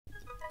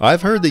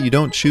I've heard that you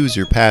don't choose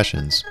your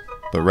passions,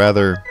 but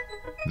rather,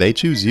 they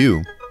choose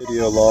you.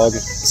 Video log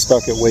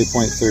stuck at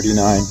waypoint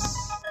 39.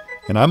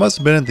 And I must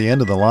have been at the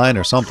end of the line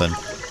or something,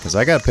 because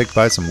I got picked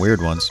by some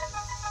weird ones.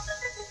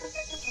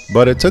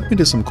 But it took me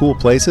to some cool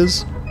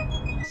places,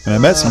 and I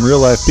met some real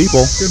life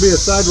people. It's gonna be a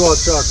sidewalk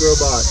chalk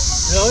robot.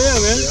 Hell yeah,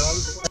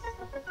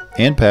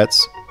 man. And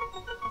pets.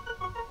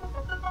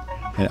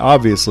 And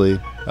obviously,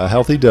 a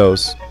healthy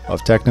dose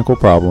of technical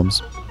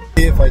problems.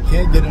 If I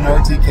can't get an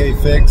RTK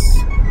fix,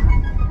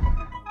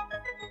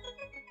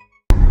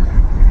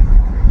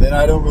 then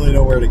I don't really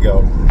know where to go.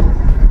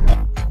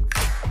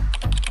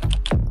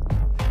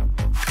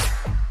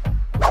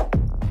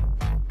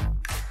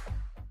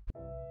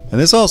 And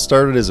this all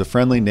started as a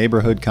friendly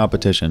neighborhood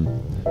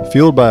competition,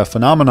 fueled by a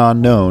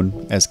phenomenon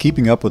known as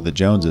keeping up with the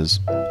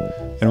Joneses.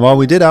 And while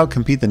we did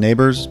outcompete the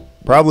neighbors,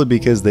 probably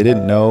because they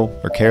didn't know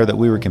or care that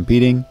we were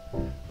competing,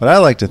 but I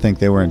like to think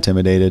they were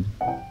intimidated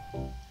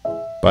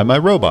by my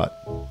robot,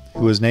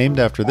 who was named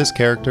after this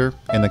character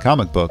in the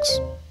comic books.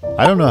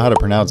 I don't know how to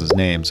pronounce his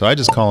name, so I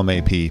just call him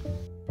AP.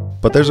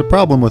 But there's a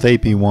problem with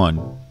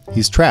AP1.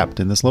 He's trapped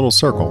in this little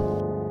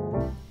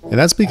circle. And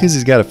that's because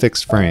he's got a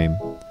fixed frame.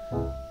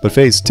 But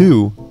Phase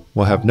 2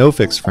 will have no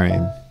fixed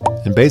frame,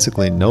 and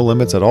basically no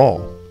limits at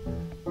all.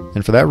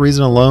 And for that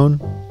reason alone,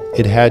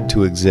 it had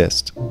to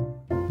exist.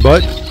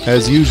 But,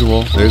 as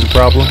usual, there's a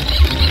problem.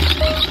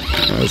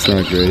 That's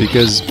not great.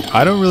 Because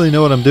I don't really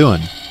know what I'm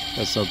doing.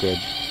 That's not good.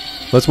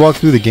 Let's walk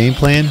through the game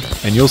plan,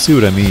 and you'll see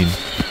what I mean.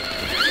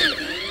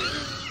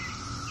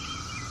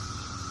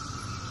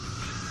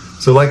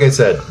 So like I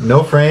said,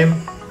 no frame,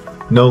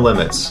 no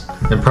limits.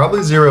 And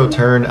probably zero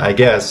turn, I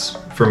guess,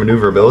 for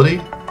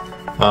maneuverability.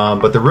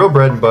 But the real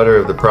bread and butter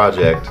of the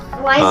project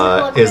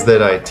is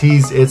that I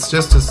tease. It's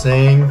just a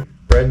saying,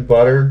 bread and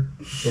butter.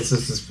 It's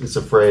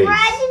a phrase.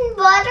 Bread and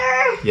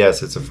butter?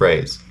 Yes, it's a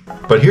phrase.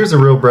 But here's the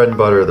real bread and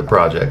butter of the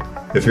project.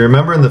 If you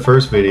remember in the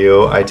first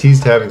video, I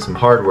teased having some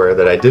hardware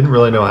that I didn't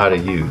really know how to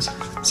use.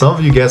 Some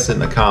of you guessed it in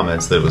the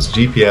comments that it was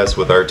GPS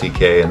with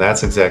RTK, and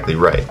that's exactly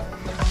right.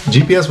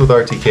 GPS with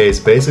RTK is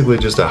basically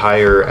just a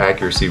higher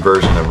accuracy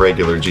version of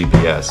regular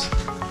GPS.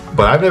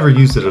 But I've never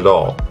used it at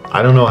all.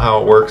 I don't know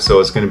how it works, so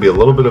it's going to be a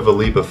little bit of a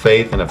leap of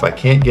faith, and if I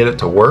can't get it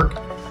to work,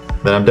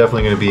 then I'm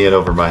definitely going to be in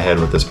over my head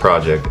with this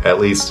project, at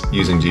least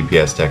using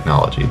GPS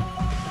technology.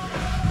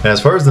 And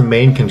as far as the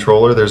main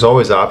controller, there's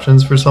always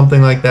options for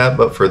something like that,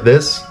 but for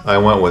this, I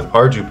went with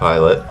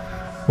ArduPilot,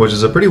 which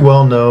is a pretty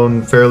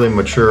well-known, fairly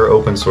mature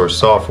open source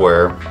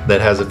software that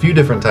has a few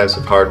different types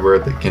of hardware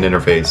that can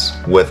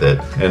interface with it.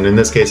 And in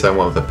this case, I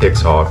went with a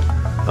Pixhawk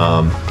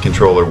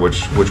controller,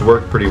 which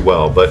worked pretty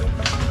well. But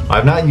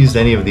I've not used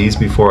any of these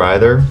before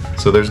either,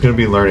 so there's going to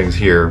be learnings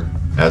here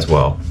as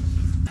well.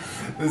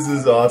 This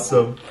is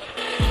awesome.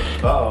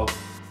 Uh-oh.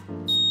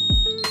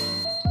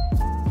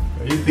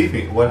 Are you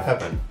peeping? What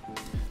happened?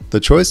 The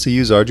choice to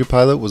use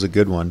ArduPilot was a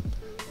good one.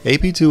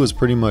 AP2 was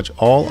pretty much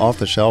all off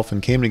the shelf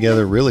and came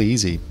together really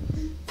easy.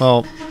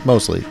 Well,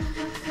 mostly.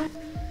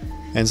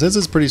 And since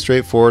it's pretty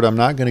straightforward, I'm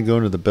not going to go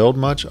into the build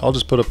much. I'll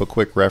just put up a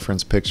quick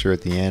reference picture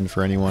at the end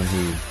for anyone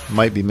who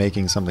might be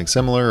making something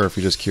similar or if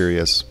you're just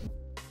curious.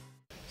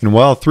 And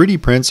while 3D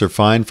prints are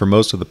fine for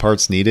most of the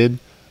parts needed,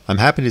 I'm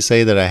happy to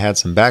say that I had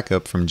some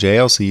backup from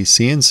JLC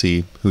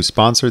CNC, who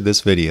sponsored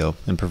this video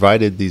and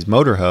provided these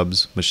motor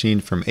hubs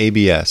machined from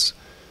ABS.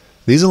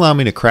 These allow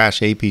me to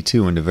crash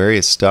AP2 into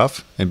various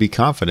stuff and be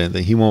confident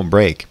that he won't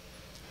break.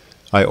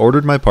 I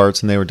ordered my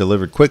parts and they were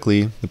delivered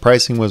quickly, the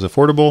pricing was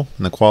affordable,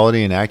 and the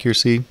quality and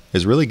accuracy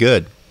is really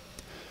good.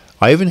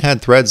 I even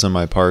had threads on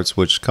my parts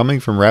which,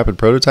 coming from rapid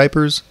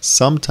prototypers,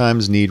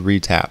 sometimes need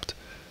retapped.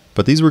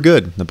 But these were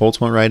good, the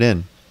bolts went right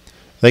in.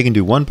 They can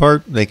do one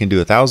part, they can do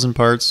 1,000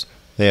 parts,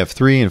 they have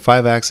 3 and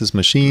 5 axis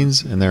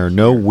machines, and there are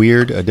no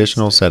weird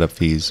additional setup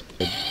fees.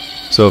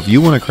 So if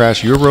you want to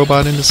crash your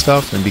robot into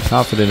stuff and be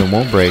confident it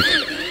won't break,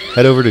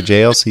 head over to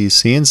JLC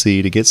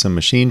CNC to get some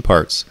machine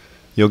parts.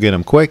 You'll get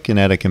them quick and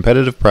at a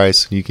competitive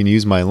price. You can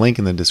use my link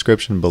in the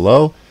description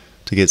below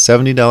to get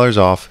 $70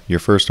 off your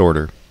first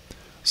order.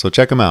 So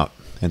check them out.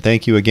 And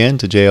thank you again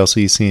to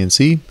JLC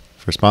CNC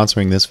for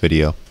sponsoring this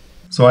video.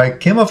 So I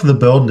came off of the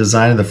build and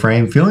design of the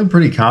frame feeling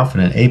pretty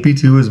confident.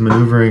 AP2 is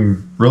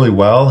maneuvering really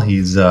well.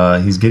 He's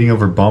getting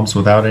over bumps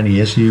without any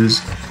issues.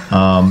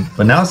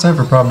 But now it's time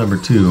for problem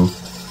number 2,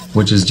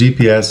 which is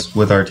GPS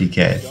with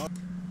RTK.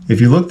 If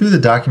you look through the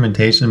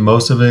documentation,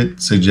 most of it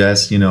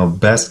suggests,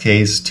 best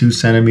case 2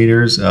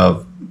 centimeters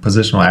of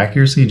positional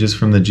accuracy just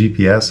from the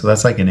GPS, so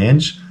that's like an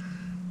inch.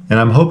 And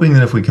I'm hoping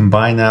that if we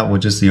combine that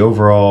with just the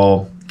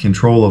overall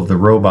control of the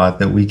robot,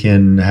 that we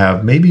can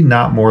have maybe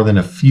not more than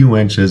a few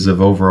inches of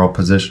overall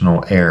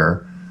positional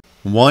error.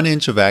 1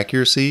 inch of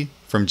accuracy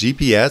from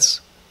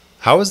GPS?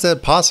 How is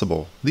that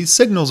possible? These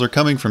signals are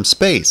coming from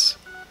space.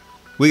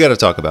 We got to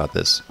talk about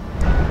this.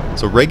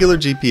 So regular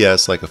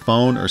GPS, like a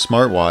phone or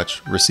smartwatch,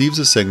 receives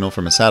a signal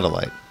from a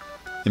satellite.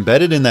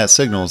 Embedded in that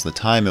signal is the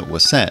time it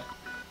was sent,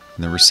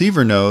 and the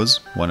receiver knows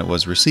when it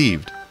was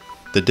received.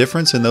 The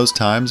difference in those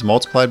times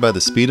multiplied by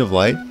the speed of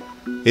light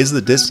is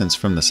the distance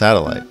from the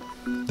satellite.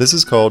 This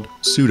is called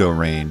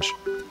pseudo-range.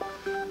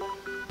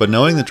 But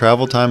knowing the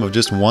travel time of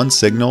just one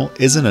signal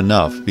isn't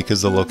enough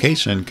because the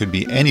location could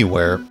be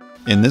anywhere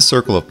in this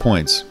circle of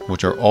points,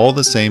 which are all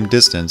the same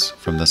distance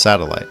from the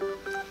satellite.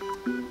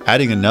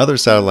 Adding another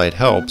satellite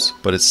helps,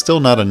 but it's still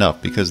not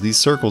enough because these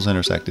circles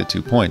intersect at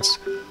 2 points.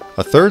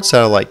 A third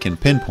satellite can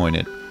pinpoint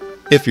it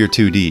if you're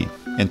 2D.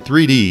 In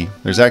 3D,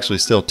 there's actually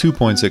still 2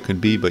 points it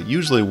could be, but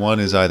usually one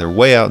is either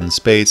way out in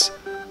space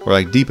or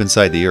like deep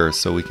inside the Earth,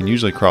 so we can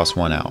usually cross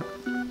one out.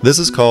 This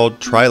is called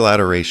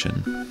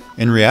trilateration.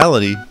 In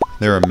reality,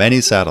 there are many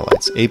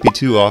satellites.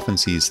 AP2 often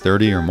sees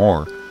 30 or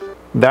more.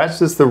 That's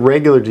just the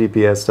regular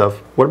GPS stuff.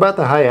 What about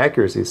the high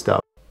accuracy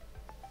stuff?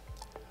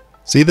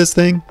 See this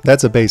thing?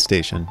 That's a base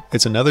station.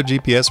 It's another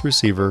GPS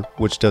receiver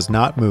which does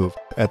not move.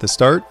 At the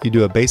start, you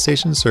do a base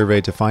station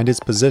survey to find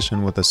its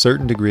position with a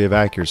certain degree of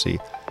accuracy.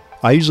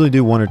 I usually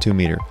do 1 or 2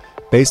 meter.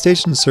 Base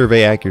station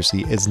survey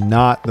accuracy is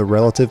not the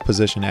relative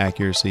position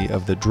accuracy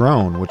of the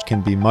drone, which can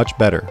be much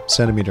better,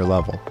 centimeter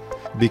level.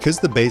 Because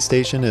the base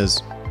station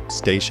is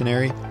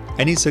stationary,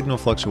 any signal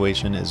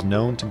fluctuation is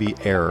known to be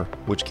error,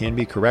 which can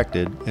be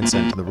corrected and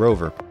sent to the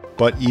rover.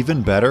 But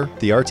even better,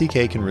 the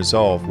RTK can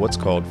resolve what's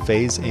called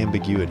phase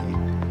ambiguity.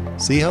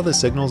 See how the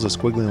signal is a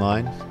squiggly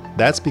line?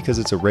 That's because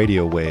it's a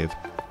radio wave.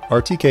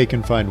 RTK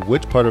can find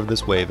which part of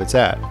this wave it's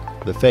at,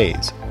 the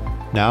phase.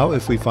 Now,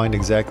 if we find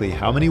exactly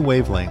how many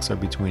wavelengths are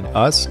between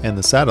us and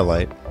the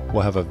satellite,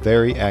 we'll have a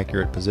very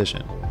accurate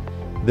position.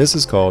 This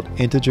is called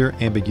integer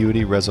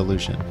ambiguity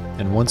resolution,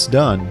 and once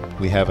done,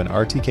 we have an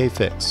RTK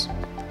fix.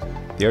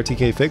 The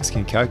RTK fix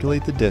can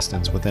calculate the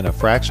distance within a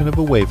fraction of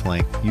a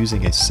wavelength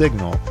using a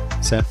signal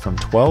sent from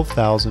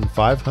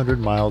 12,500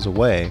 miles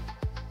away,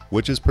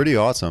 which is pretty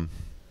awesome.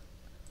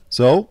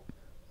 So,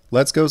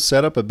 let's go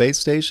set up a base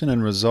station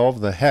and resolve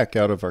the heck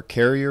out of our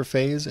carrier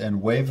phase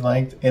and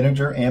wavelength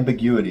integer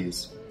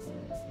ambiguities.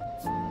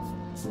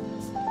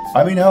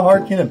 I mean, how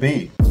hard can it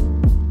be?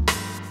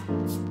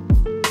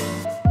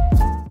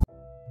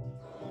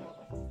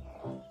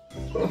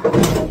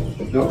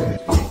 Okay.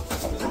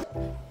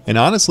 And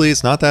honestly,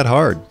 it's not that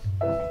hard.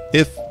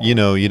 If, you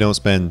don't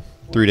spend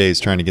 3 days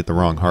trying to get the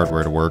wrong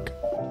hardware to work.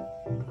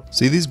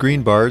 See these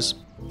green bars?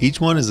 Each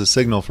one is a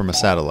signal from a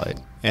satellite.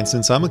 And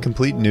since I'm a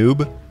complete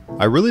noob,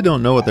 I really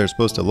don't know what they're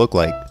supposed to look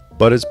like.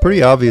 But it's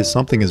pretty obvious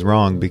something is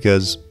wrong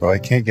because, well, I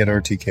can't get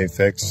RTK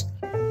fix.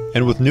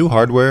 And with new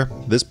hardware,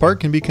 this part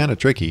can be kind of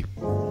tricky.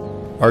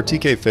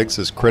 RTK fix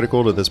is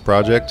critical to this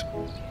project,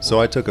 so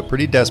I took a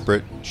pretty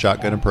desperate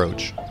shotgun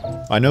approach.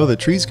 I know the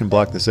trees can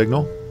block the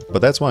signal, but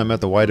that's why I'm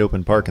at the wide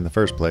open park in the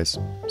first place,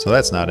 so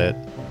that's not it.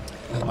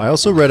 I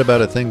also read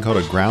about a thing called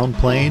a ground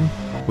plane,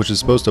 which is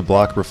supposed to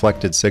block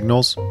reflected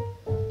signals,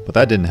 but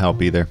that didn't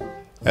help either.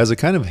 As a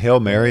kind of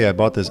Hail Mary, I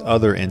bought this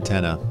other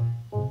antenna,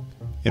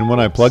 and when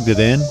I plugged it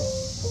in,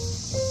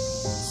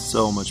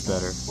 so much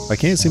better. I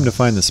can't seem to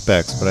find the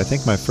specs, but I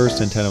think my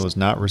first antenna was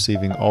not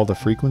receiving all the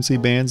frequency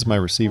bands my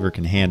receiver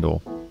can handle,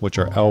 which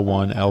are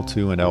L1,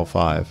 L2, and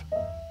L5.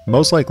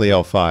 Most likely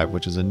L5,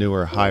 which is a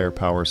newer, higher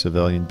power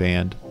civilian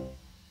band.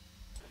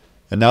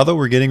 And now that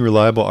we're getting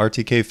reliable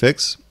RTK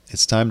fix,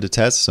 it's time to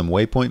test some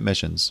waypoint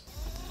missions.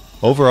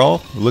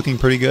 Overall, we're looking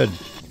pretty good.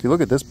 If you look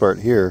at this part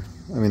here,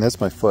 I mean,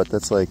 that's my foot.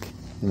 That's like,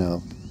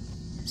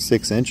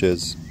 6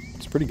 inches.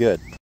 It's pretty good.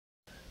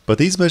 But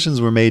these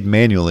missions were made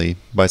manually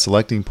by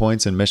selecting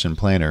points in Mission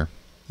Planner.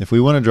 If we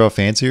want to draw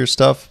fancier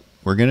stuff,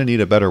 we're going to need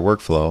a better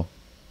workflow.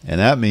 And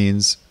that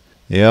means,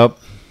 yep,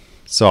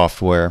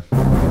 software.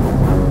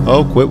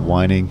 Oh, quit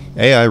whining.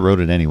 AI wrote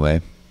it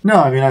anyway. No,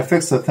 I mean, I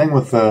fixed the thing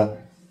with the...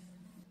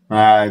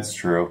 it's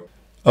true.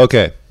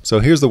 Okay, so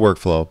here's the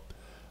workflow.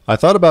 I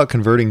thought about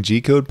converting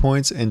G-code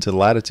points into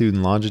latitude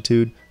and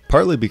longitude,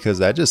 partly because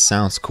that just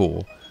sounds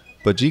cool.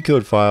 But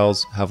G-code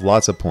files have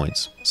lots of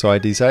points, so I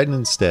decided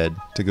instead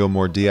to go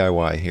more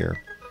DIY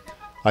here.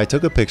 I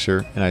took a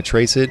picture and I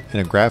trace it in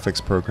a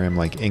graphics program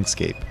like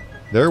Inkscape.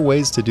 There are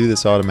ways to do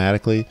this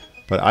automatically,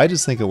 but I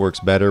just think it works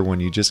better when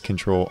you just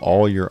control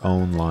all your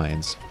own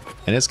lines.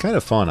 And it's kind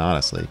of fun,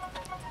 honestly.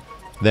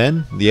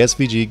 Then, the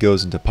SVG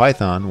goes into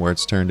Python where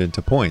it's turned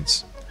into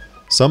points.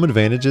 Some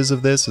advantages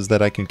of this is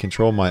that I can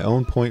control my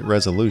own point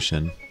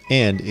resolution,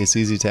 and it's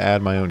easy to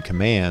add my own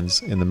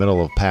commands in the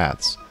middle of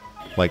paths,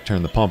 like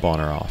turn the pump on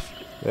or off.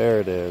 There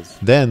it is.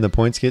 Then the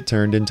points get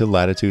turned into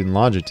latitude and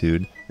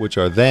longitude, which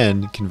are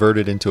then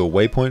converted into a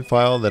waypoint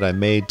file that I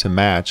made to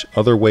match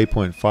other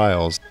waypoint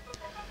files.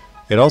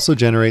 It also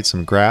generates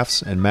some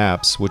graphs and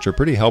maps, which are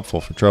pretty helpful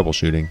for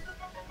troubleshooting.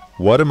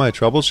 What am I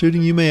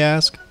troubleshooting, you may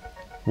ask?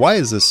 Why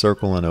is this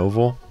circle an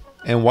oval?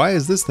 And why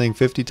is this thing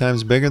 50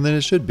 times bigger than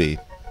it should be?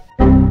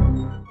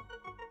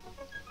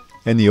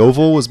 And the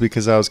oval was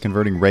because I was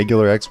converting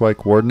regular XY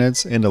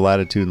coordinates into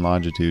latitude and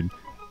longitude.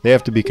 They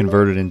have to be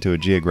converted into a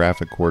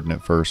geographic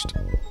coordinate first.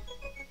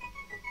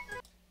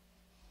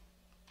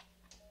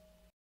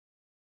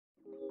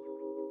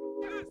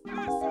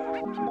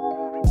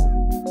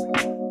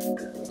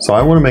 So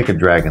I want to make a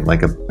dragon,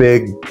 like a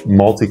big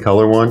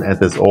multicolor one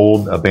at this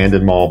old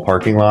abandoned mall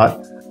parking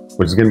lot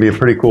which is going to be a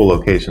pretty cool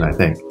location, I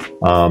think.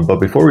 But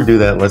before we do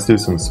that, let's do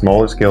some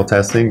smaller scale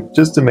testing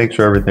just to make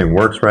sure everything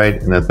works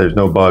right and that there's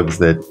no bugs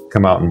that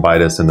come out and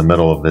bite us in the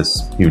middle of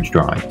this huge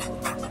drawing.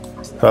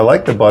 So I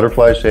like the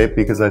butterfly shape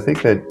because I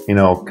think that, you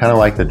know, kind of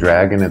like the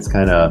dragon, it's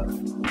kind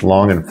of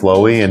long and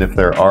flowy, and if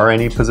there are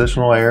any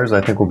positional errors, I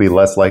think we'll be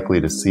less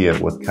likely to see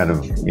it with kind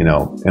of, you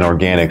know, an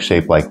organic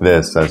shape like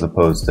this as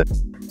opposed to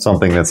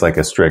something that's like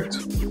a strict,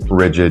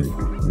 rigid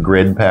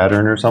grid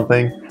pattern or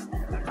something.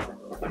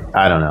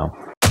 I don't know.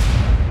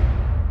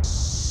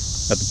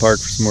 At the park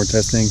for some more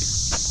testing.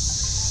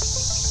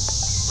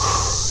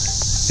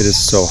 It is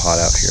so hot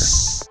out here.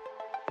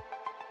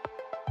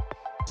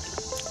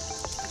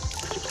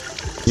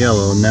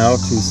 Yellow, now to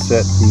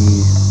set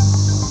the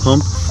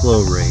pump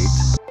flow rate.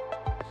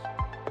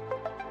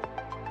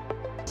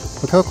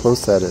 Look how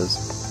close that is.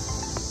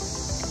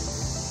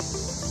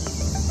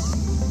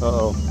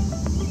 Uh-oh.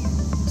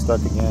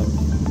 Stuck again.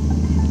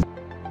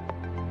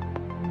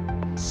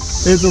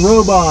 It's a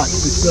robot.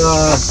 It's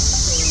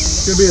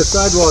gonna be a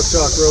sidewalk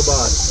chalk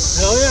robot.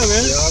 Hell yeah,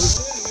 man.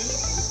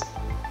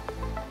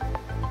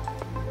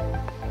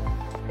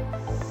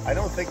 I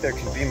don't think there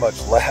can be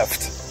much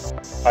left.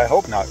 I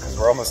hope not, because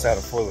we're almost out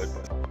of fluid.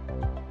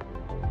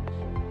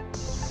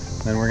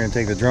 Then we're gonna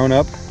take the drone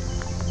up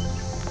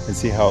and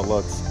see how it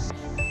looks.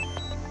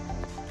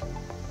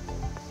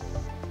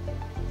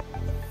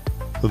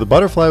 So the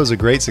butterfly was a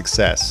great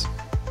success.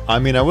 I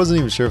mean, I wasn't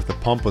even sure if the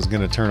pump was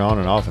going to turn on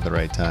and off at the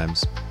right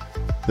times.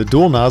 The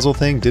dual nozzle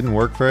thing didn't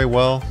work very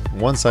well.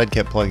 One side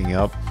kept plugging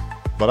up,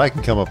 but I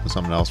can come up with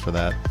something else for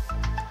that.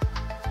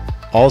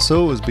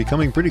 Also, it was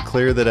becoming pretty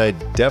clear that I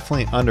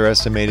definitely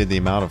underestimated the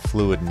amount of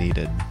fluid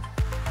needed.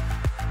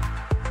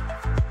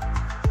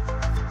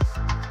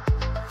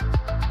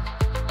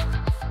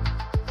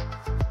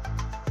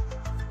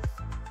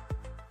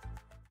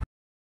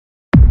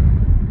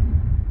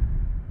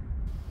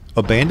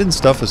 Abandoned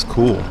stuff is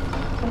cool.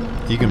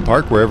 You can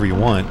park wherever you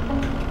want,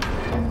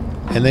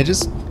 and they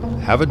just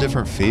have a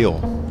different feel.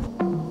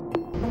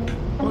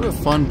 What a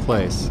fun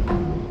place.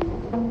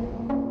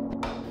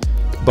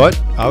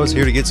 But I was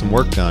here to get some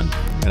work done,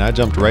 and I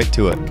jumped right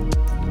to it.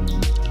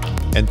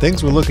 And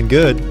things were looking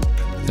good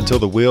until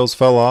the wheels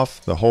fell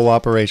off the whole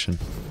operation.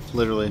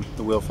 Literally,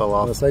 the wheel fell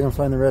off. Unless I can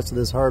find the rest of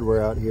this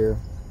hardware out here,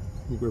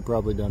 I think we're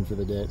probably done for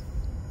the day.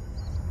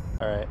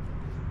 Alright.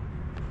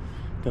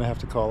 Gonna have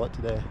to call it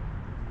today.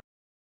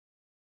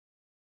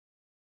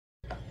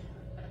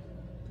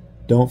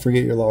 Don't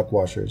forget your lock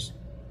washers.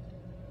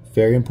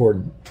 Very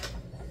important.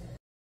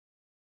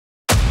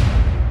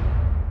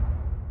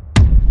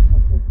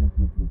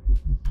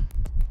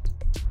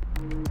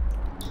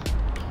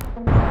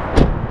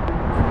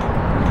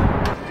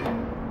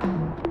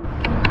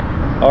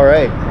 All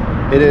right,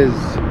 it is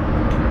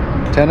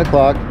 10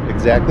 o'clock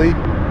exactly.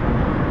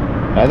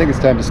 I think it's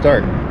time to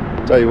start.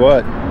 Tell you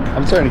what,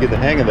 I'm starting to get the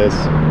hang of this.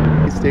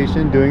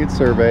 Station doing its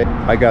survey.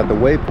 I got the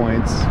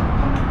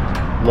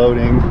waypoints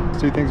loading.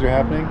 Two things are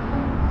happening.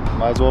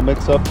 Might as well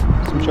mix up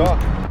some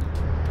chalk.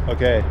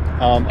 Okay,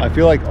 I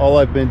feel like all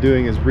I've been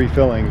doing is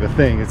refilling the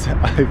thing.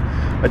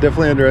 I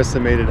definitely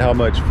underestimated how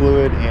much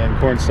fluid and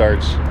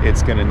cornstarch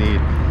it's gonna need.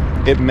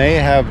 It may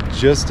have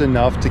just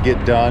enough to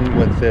get done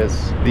with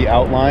the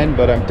outline,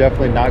 but I'm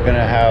definitely not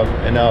gonna have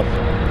enough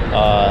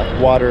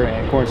water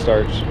and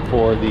cornstarch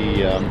for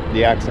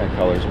the accent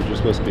colors, which are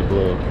supposed to be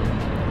blue.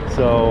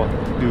 So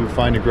to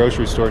find a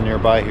grocery store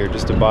nearby here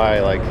just to buy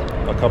like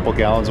a couple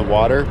gallons of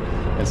water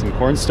and some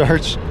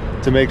cornstarch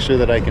to make sure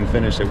that I can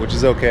finish it, which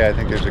is okay. I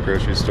think there's a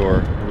grocery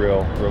store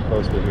real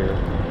close to here.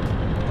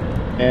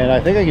 And I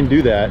think I can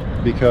do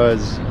that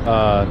because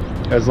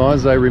as long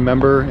as I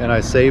remember and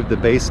I save the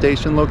base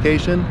station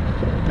location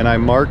and I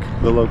mark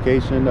the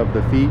location of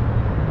the feet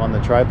on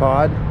the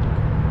tripod,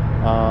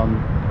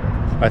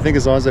 I think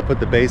as long as I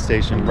put the base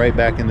station right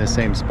back in the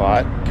same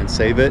spot and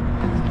save it,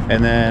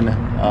 and then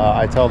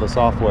I tell the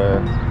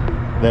software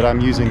that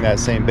I'm using that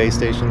same base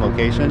station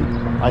location,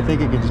 I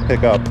think it can just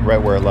pick up right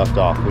where it left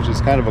off, which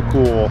is kind of a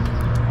cool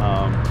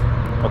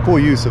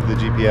use of the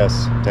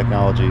GPS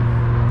technology.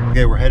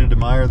 Okay, we're headed to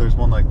Meyer. There's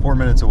one like 4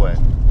 minutes away.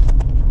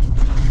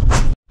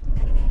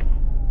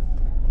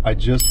 I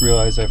just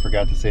realized I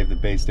forgot to save the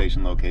base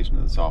station location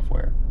of the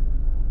software,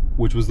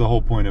 which was the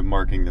whole point of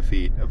marking the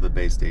feet of the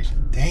base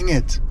station. Dang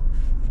it!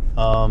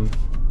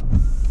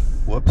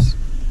 Whoops.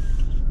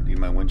 I need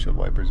my windshield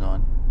wipers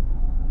on.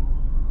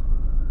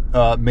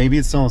 Maybe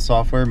it's still in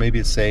software, maybe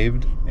it's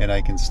saved, and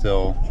I can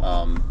still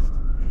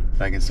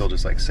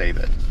just like save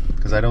it,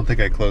 because I don't think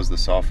I closed the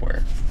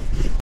software.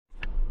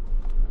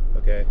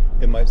 Okay,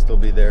 it might still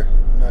be there.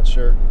 I'm not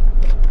sure.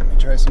 Let me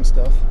try some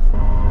stuff.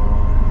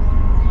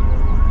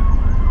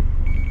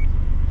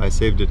 I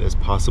saved it as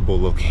possible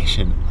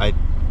location. I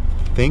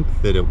think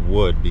that it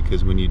would,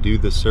 because when you do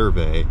the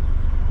survey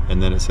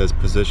and then it says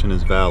position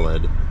is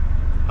valid,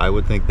 I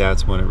would think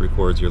that's when it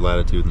records your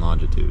latitude and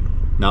longitude,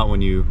 not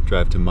when you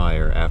drive to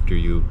Meyer after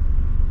you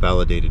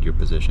validated your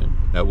position.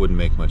 That wouldn't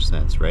make much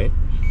sense, right?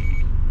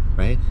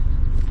 Right?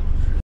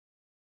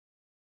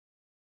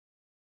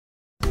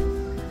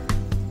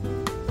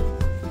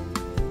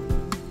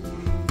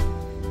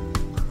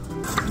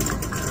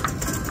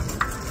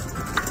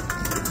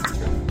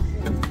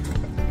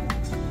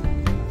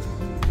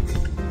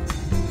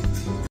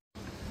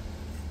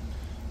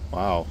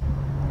 Wow.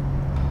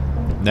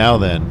 Now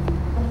then,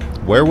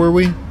 where were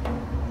we?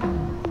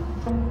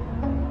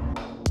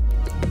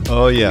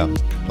 Oh yeah,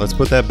 let's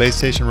put that base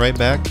station right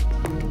back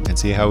and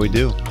see how we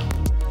do. It's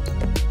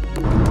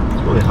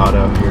really hot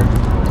out here.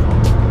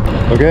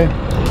 Okay,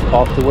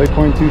 off to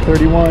waypoint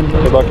 231.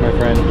 Good luck, my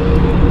friend.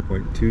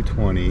 Point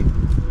 220.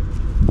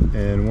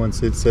 And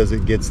once it says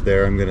it gets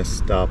there, I'm gonna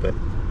stop it.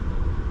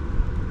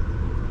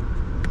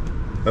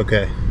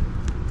 Okay,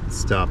 it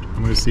stopped.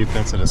 I'm gonna see if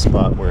that's in a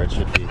spot where it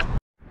should be.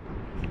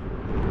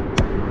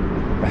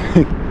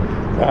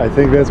 I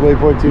think that's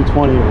waypoint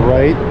 220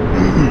 right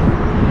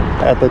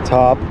at the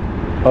top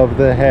of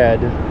the head.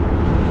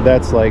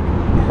 That's like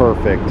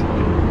perfect.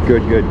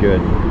 Good, good,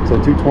 good.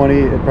 So 220,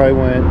 it probably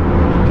went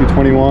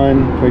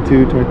 221,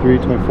 22, 23,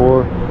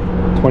 24,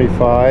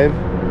 25.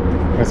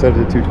 I set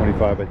it to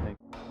 225, I think.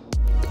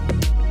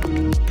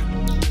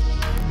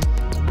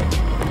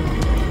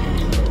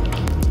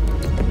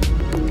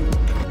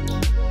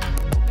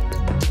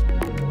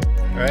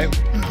 All right,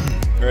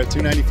 we're at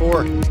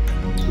 294.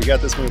 We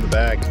got this one in the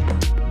bag.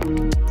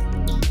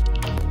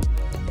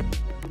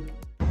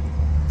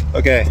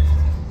 Okay,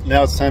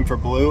 now it's time for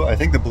blue. I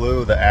think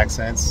the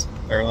accents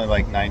are only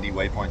like 90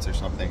 waypoints or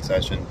something, so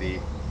that shouldn't be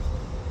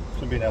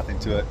nothing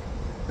to it.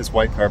 This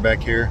white car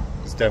back here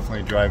is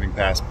definitely driving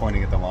past,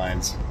 pointing at the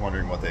lines,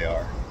 wondering what they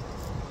are.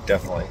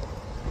 Definitely.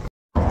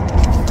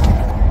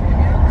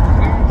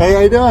 Hey,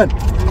 how you doing?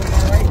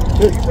 Are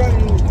you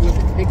running with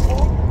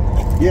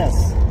Pixel?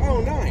 Yes.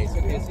 Oh, nice.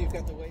 Okay, so you've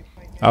got the waypoint.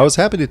 I was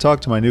happy to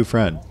talk to my new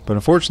friend, but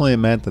unfortunately it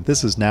meant that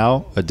this is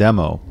now a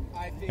demo,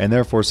 and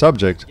therefore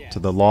subject to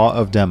the law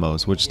of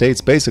demos, which states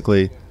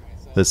basically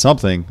that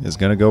something is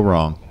going to go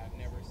wrong. I've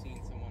never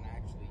seen someone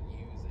actually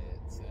use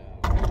it,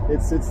 so.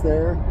 It sits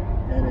there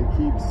and it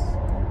keeps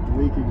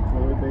leaking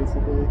fluid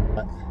basically.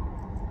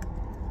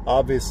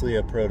 Obviously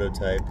a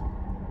prototype.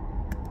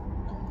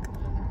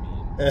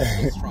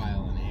 It's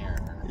trial and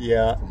error.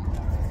 Yeah.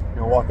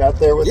 You want to walk out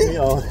there with me?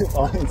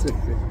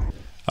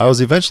 I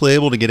was eventually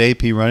able to get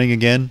AP running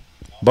again,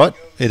 but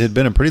it had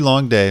been a pretty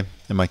long day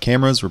and my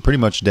cameras were pretty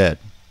much dead.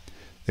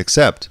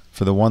 Except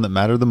for the one that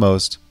mattered the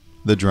most,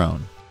 the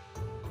drone.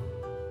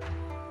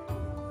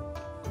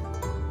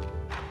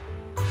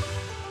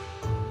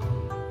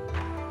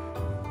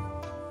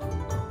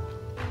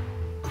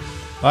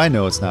 I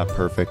know it's not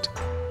perfect.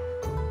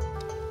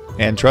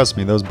 And trust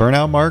me, those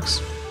burnout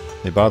marks,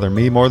 they bother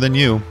me more than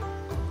you.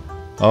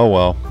 Oh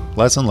well,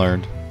 lesson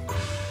learned.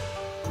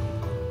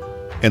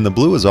 And the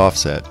blue is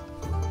offset.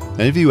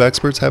 Any of you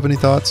experts have any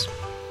thoughts?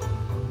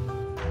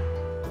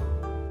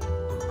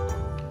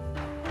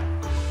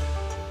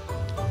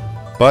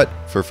 But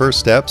for first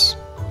steps,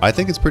 I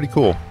think it's pretty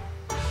cool.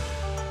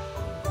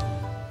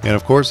 And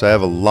of course, I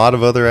have a lot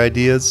of other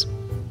ideas,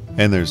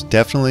 and there's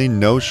definitely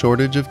no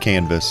shortage of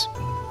canvas.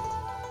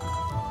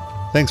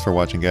 Thanks for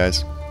watching,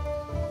 guys.